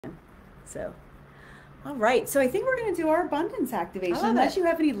So, all right. So I think we're going to do our abundance activation. I love Unless it. you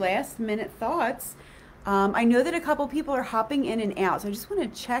have any last minute thoughts. I know that a couple people are hopping in and out, so I just want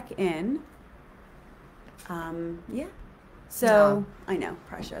to check in. Yeah. So No. I know,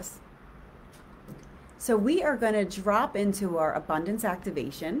 precious. So we are going to drop into our abundance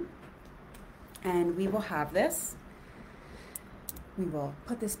activation, and we will have this. We will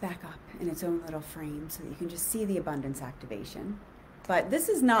put this back up in its own little frame so that you can just see the abundance activation. But this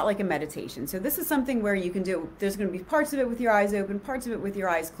is not like a meditation. So this is something where you can do, there's going to be parts of it with your eyes open, parts of it with your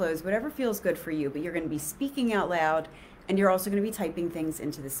eyes closed, whatever feels good for you, but you're going to be speaking out loud, and you're also going to be typing things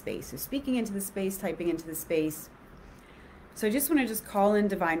into the space. So speaking into the space, typing into the space. So I just want to just call in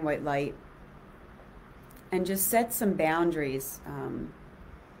divine white light and just set some boundaries,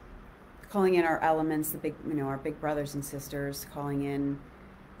 calling in our elements, the big, our big brothers and sisters, calling in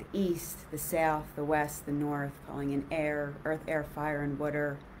the east, the south, the west, the north, calling in air, earth, air, fire, and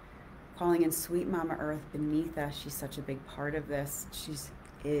water, calling in sweet Mama Earth beneath us. She's such a big part of this. She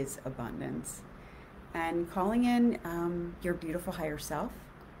is abundance. And calling in your beautiful higher self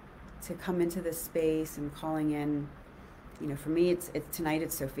to come into this space, and calling in, for me, it's tonight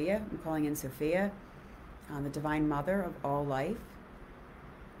it's Sophia. I'm calling in Sophia, the divine mother of all life,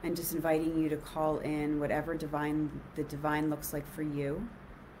 and just inviting you to call in whatever the divine looks like for you.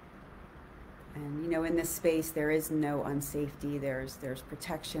 And in this space there is no unsafety. There's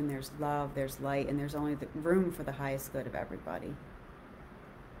protection, there's love, there's light, and there's only the room for the highest good of everybody.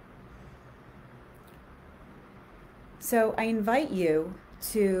 So I invite you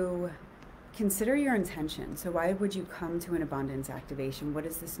to consider your intention. So why would you come to an abundance activation? What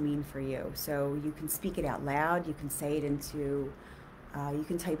does this mean for you? So you can speak it out loud. You can say it into, you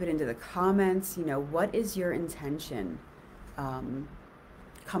can type it into the comments. What is your intention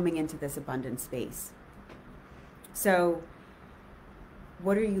coming into this abundant space? So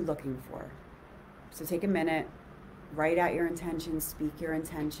what are you looking for? So take a minute, write out your intention, speak your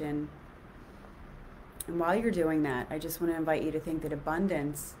intention. And while you're doing that, I just want to invite you to think that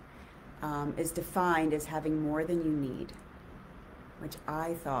abundance is defined as having more than you need, which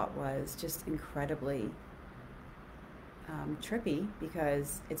I thought was just incredibly trippy,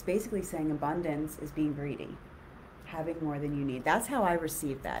 because it's basically saying abundance is being greedy, having more than you need. That's how I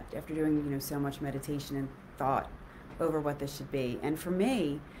received that after doing so much meditation and thought over what this should be. And for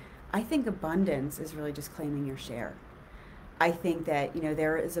me, I think abundance is really just claiming your share. I think that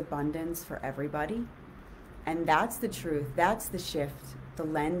there is abundance for everybody, and that's the truth. That's the shift, the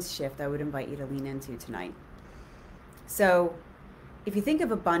lens shift I would invite you to lean into tonight. So if you think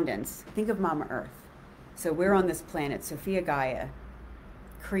of abundance, think of Mama Earth. So we're on this planet, Sophia Gaia.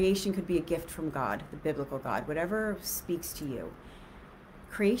 Creation could be a gift from God, the biblical God, whatever speaks to you.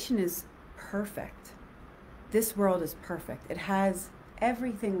 Creation is perfect. This world is perfect. It has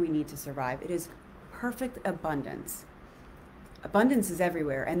everything we need to survive. It is perfect abundance. Abundance is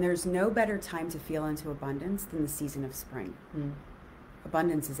everywhere, and there's no better time to feel into abundance than the season of spring.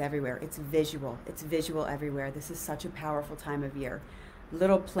 Abundance is everywhere. It's visual. It's visual everywhere. This is such a powerful time of year.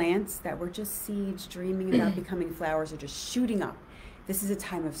 Little plants that were just seeds dreaming about becoming flowers are just shooting up. This is a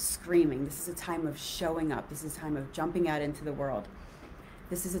time of screaming. This is a time of showing up. This is a time of jumping out into the world.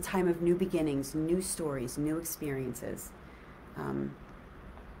 This is a time of new beginnings, new stories, new experiences.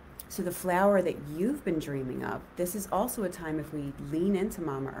 So the flower that you've been dreaming of, this is also a time, if we lean into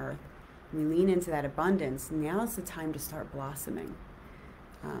Mama Earth, we lean into that abundance, now is the time to start blossoming.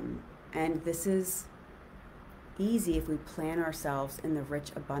 And this is easy if we plan ourselves in the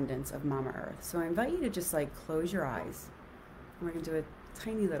rich abundance of Mama Earth. So I invite you to just close your eyes. We're going to do a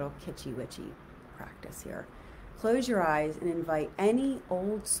tiny little kitschy witchy practice here. Close your eyes and invite any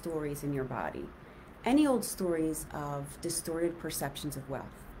old stories in your body, any old stories of distorted perceptions of wealth.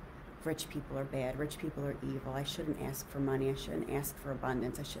 Rich people are bad, rich people are evil, I shouldn't ask for money, I shouldn't ask for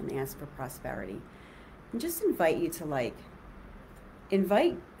abundance, I shouldn't ask for prosperity. And just invite you to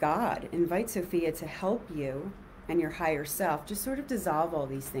invite God, invite Sophia to help you and your higher self just sort of dissolve all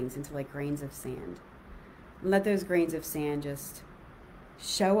these things into grains of sand. And let those grains of sand just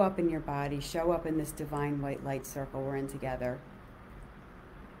show up in your body, show up in this divine white light circle we're in together.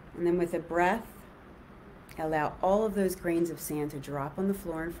 And then with a breath, allow all of those grains of sand to drop on the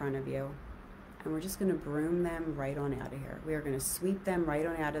floor in front of you. And we're just going to broom them right on out of here. We are going to sweep them right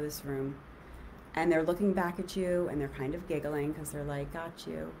on out of this room. And they're looking back at you and they're kind of giggling because they're like, got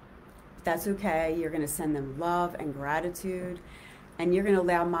you. But that's okay. You're going to send them love and gratitude. And you're going to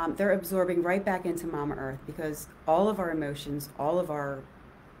allow Mom, they're absorbing right back into Mama Earth, because all of our emotions, all of our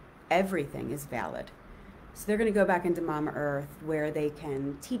everything is valid. So they're going to go back into Mama Earth, where they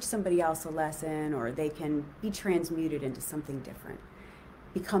can teach somebody else a lesson, or they can be transmuted into something different.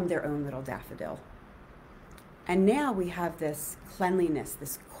 become their own little daffodil. And now we have this cleanliness,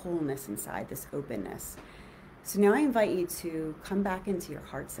 this coolness inside, this openness. So now I invite you to come back into your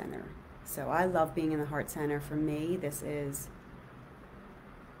heart center. So I love being in the heart center. For me, this is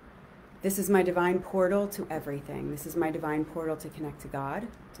my divine portal to everything. This is my divine portal to connect to God,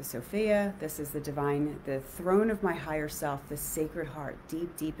 to Sophia. This is the throne of my higher self, this sacred heart,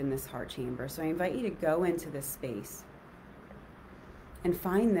 deep, deep in this heart chamber. So I invite you to go into this space and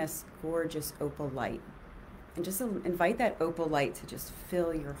find this gorgeous opal light. And just invite that opal light to just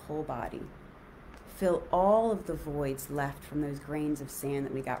fill your whole body. Fill all of the voids left from those grains of sand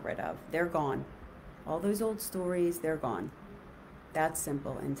that we got rid of. They're gone. All those old stories, they're gone. That's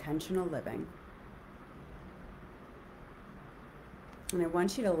simple, intentional living. And I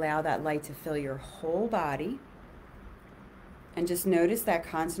want you to allow that light to fill your whole body. And just notice that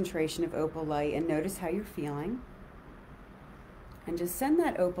concentration of opal light and notice how you're feeling. And just send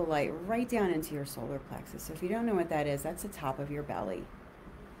that opal light right down into your solar plexus. So if you don't know what that is, that's the top of your belly.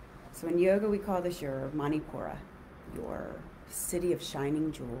 So in yoga, we call this your Manipura, your city of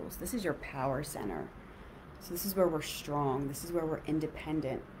shining jewels. This is your power center. So this is where we're strong. This is where we're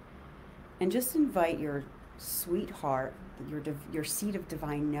independent. And just invite your sweetheart, your seat of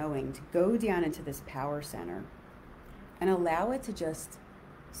divine knowing, to go down into this power center and allow it to just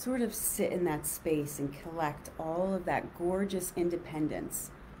sort of sit in that space and collect all of that gorgeous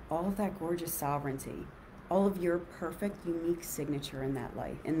independence, all of that gorgeous sovereignty, all of your perfect, unique signature in that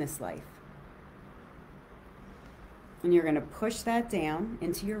life, in this life. And you're going to push that down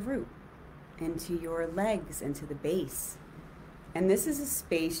into your root, into your legs, into the base. And this is a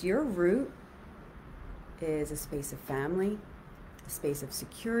space, your root is a space of family, a space of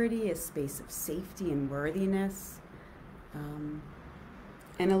security, a space of safety and worthiness.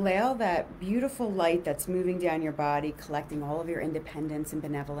 And allow that beautiful light that's moving down your body, collecting all of your independence and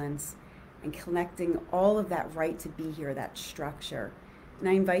benevolence, and collecting all of that right to be here, that structure. And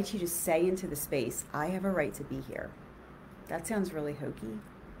I invite you to say into the space, I have a right to be here. That sounds really hokey,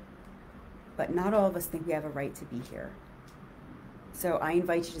 but not all of us think we have a right to be here. So I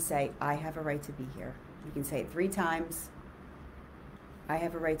invite you to say, I have a right to be here. You can say it 3 times. I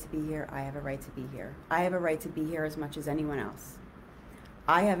have a right to be here. I have a right to be here. I have a right to be here as much as anyone else.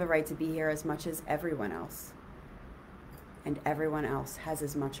 I have a right to be here as much as everyone else. And everyone else has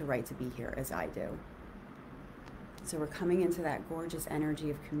as much a right to be here as I do. So we're coming into that gorgeous energy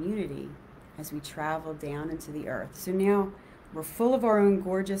of community as we travel down into the earth. So now we're full of our own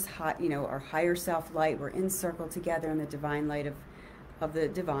gorgeous, our higher self light. We're encircled together in the divine light of the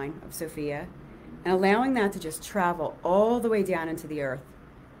divine, of Sophia, and allowing that to just travel all the way down into the earth.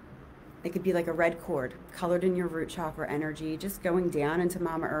 It could be like a red cord colored in your root chakra energy, just going down into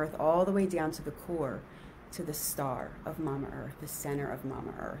Mama Earth, all the way down to the core, to the star of Mama Earth, the center of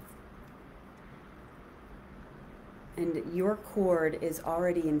Mama Earth. And your cord is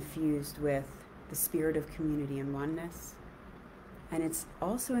already infused with the spirit of community and oneness. And it's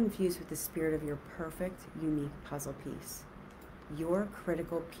also infused with the spirit of your perfect, unique puzzle piece. Your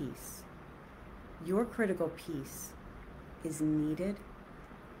critical piece. Your critical piece is needed,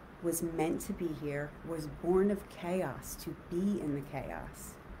 was meant to be here, was born of chaos to be in the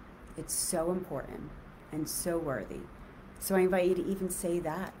chaos. It's so important and so worthy. So I invite you to even say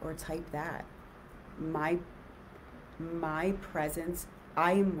that or type that. My presence,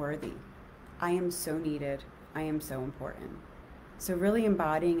 I am worthy. I am so needed. I am so important. So really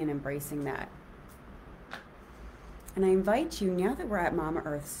embodying and embracing that. And I invite you, now that we're at Mama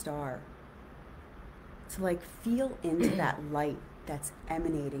Earth Star, to feel into that light that's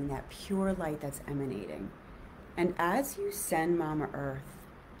emanating, that pure light that's emanating. And as you send Mama Earth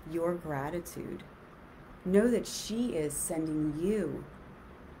your gratitude, know that she is sending you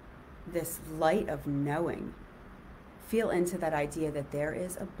this light of knowing. Feel into that idea that there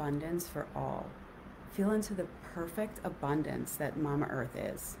is abundance for all. Feel into the perfect abundance that Mama Earth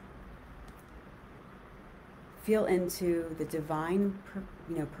is. Feel into the divine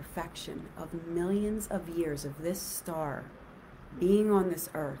perfection of millions of years of this star being on this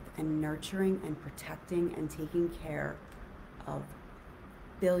earth and nurturing and protecting and taking care of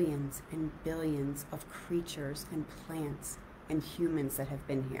billions and billions of creatures and plants and humans that have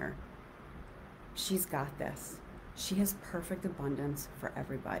been here. She's got this. She has perfect abundance for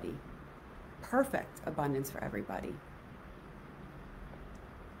everybody. Perfect abundance for everybody.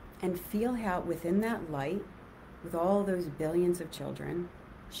 And feel how within that light, with all those billions of children,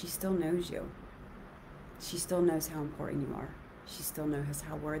 she still knows you. She still knows how important you are. She still knows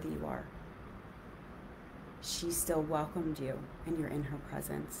how worthy you are. She still welcomed you, and you're in her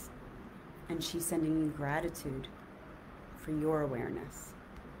presence. And she's sending you gratitude for your awareness,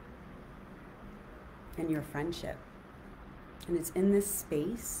 and your friendship. And it's in this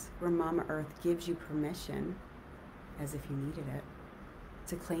space where Mama Earth gives you permission, as if you needed it,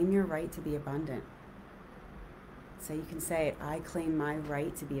 to claim your right to be abundant. So you can say it, I claim my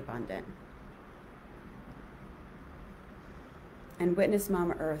right to be abundant. And witness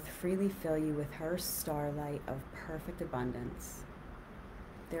Mama Earth freely fill you with her starlight of perfect abundance.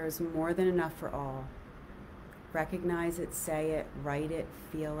 There is more than enough for all. Recognize it, say it, write it,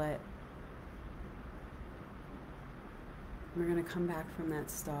 feel it. We're going to come back from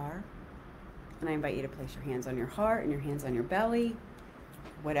that star. And I invite you to place your hands on your heart and your hands on your belly.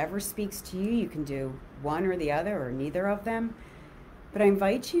 Whatever speaks to you, you can do one or the other or neither of them. But I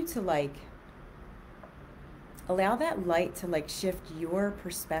invite you to allow that light to shift your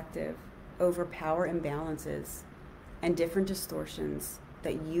perspective over power imbalances and different distortions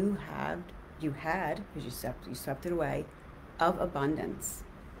that you had, because you swept it away, of abundance.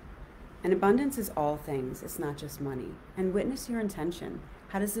 And abundance is all things, it's not just money. And witness your intention.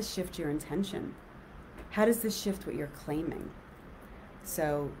 How does this shift your intention? How does this shift what you're claiming?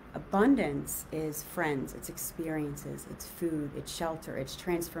 So abundance is friends, it's experiences, it's food, it's shelter, it's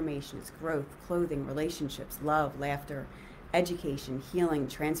transformation, it's growth, clothing, relationships, love, laughter, education, healing,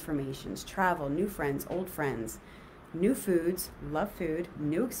 transformations, travel, new friends, old friends, new foods, love food,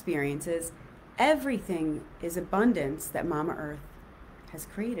 new experiences. Everything is abundance that Mama Earth has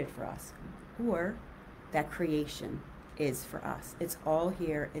created for us, or that creation is for us. It's all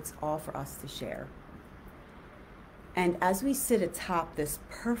here, it's all for us to share. And as we sit atop this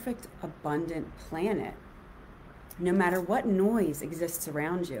perfect, abundant planet, no matter what noise exists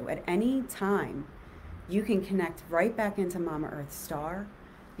around you, at any time, you can connect right back into Mama Earth's star.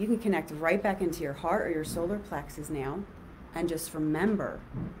 You can connect right back into your heart or your solar plexus now, and just remember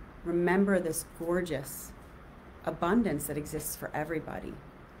this gorgeous abundance that exists for everybody.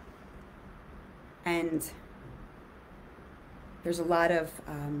 And there's a lot of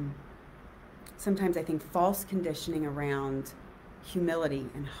sometimes I think false conditioning around humility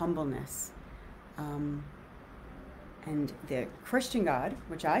and humbleness. And the Christian God,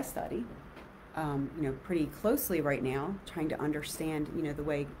 which I study, pretty closely right now, trying to understand, the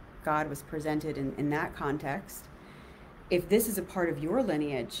way God was presented in that context. If this is a part of your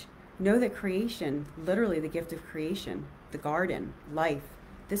lineage, know that creation, literally the gift of creation, the garden, life,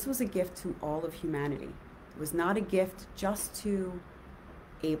 this was a gift to all of humanity. It was not a gift just to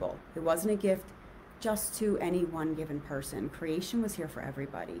Abel. It wasn't a gift just to any one given person. Creation was here for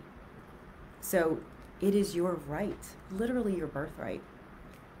everybody. So it is your right, literally your birthright.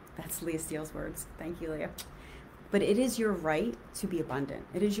 That's Leah Steele's words. Thank you, Leah. But it is your right to be abundant.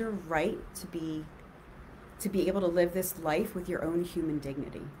 It is your right to be able to live this life with your own human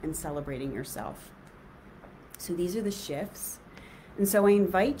dignity and celebrating yourself. So these are the shifts. And so I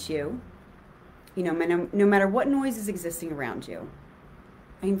invite you, no matter what noise is existing around you,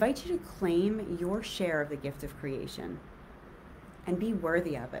 I invite you to claim your share of the gift of creation and be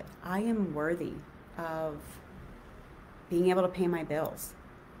worthy of it. I am worthy of being able to pay my bills.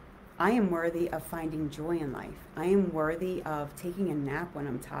 I am worthy of finding joy in life. I am worthy of taking a nap when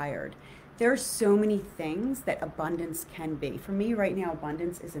I'm tired. There are so many things that abundance can be. For me right now,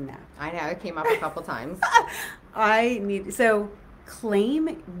 abundance is a nap. I know, it came up a couple times. So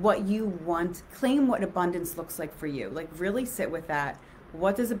claim what you want, claim what abundance looks like for you. Really sit with that.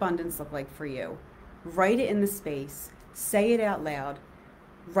 What does abundance look like for you? Write it in the space, say it out loud,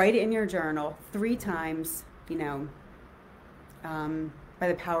 write it in your journal 3 times, by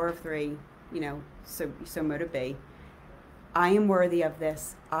the power of 3, so mote it be. I am worthy of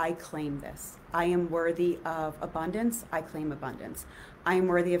this. I claim this. I am worthy of abundance. I claim abundance. I am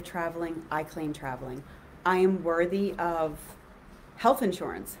worthy of traveling. I claim traveling. I am worthy of health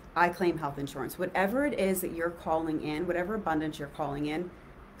insurance. I claim health insurance. Whatever it is that you're calling in, whatever abundance you're calling in,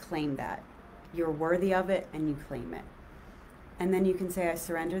 claim that. You're worthy of it and you claim it. And then you can say, I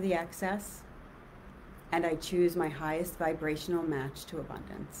surrender the excess and I choose my highest vibrational match to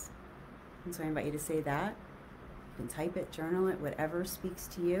abundance. And so I invite you to say that. You can type it, journal it, whatever speaks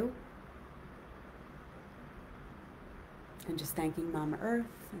to you. And just thanking Mama Earth,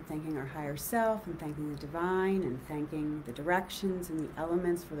 and thanking our higher self, and thanking the divine, and thanking the directions and the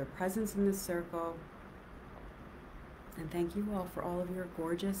elements for their presence in this circle. And thank you all for all of your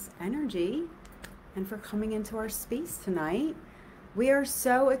gorgeous energy and for coming into our space tonight. We are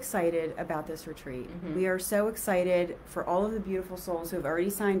so excited about this retreat. Mm-hmm. We are so excited for all of the beautiful souls who have already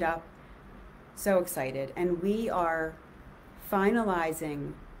signed up. So excited. And we are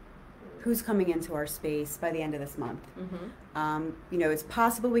finalizing who's coming into our space by the end of this month. Mm-hmm. It's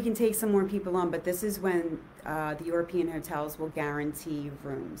possible we can take some more people on, but this is when the European hotels will guarantee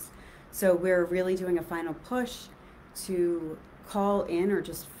rooms. So we're really doing a final push to call in or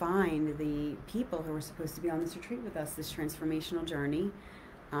just find the people who are supposed to be on this retreat with us, this transformational journey.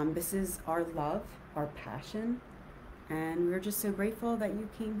 This is our love, our passion, and we're just so grateful that you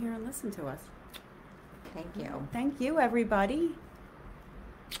came here and listened to us. Thank you. Thank you, everybody.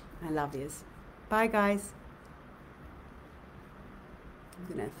 I love yous. Bye, guys.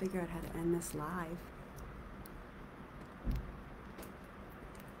 I'm going to figure out how to end this live.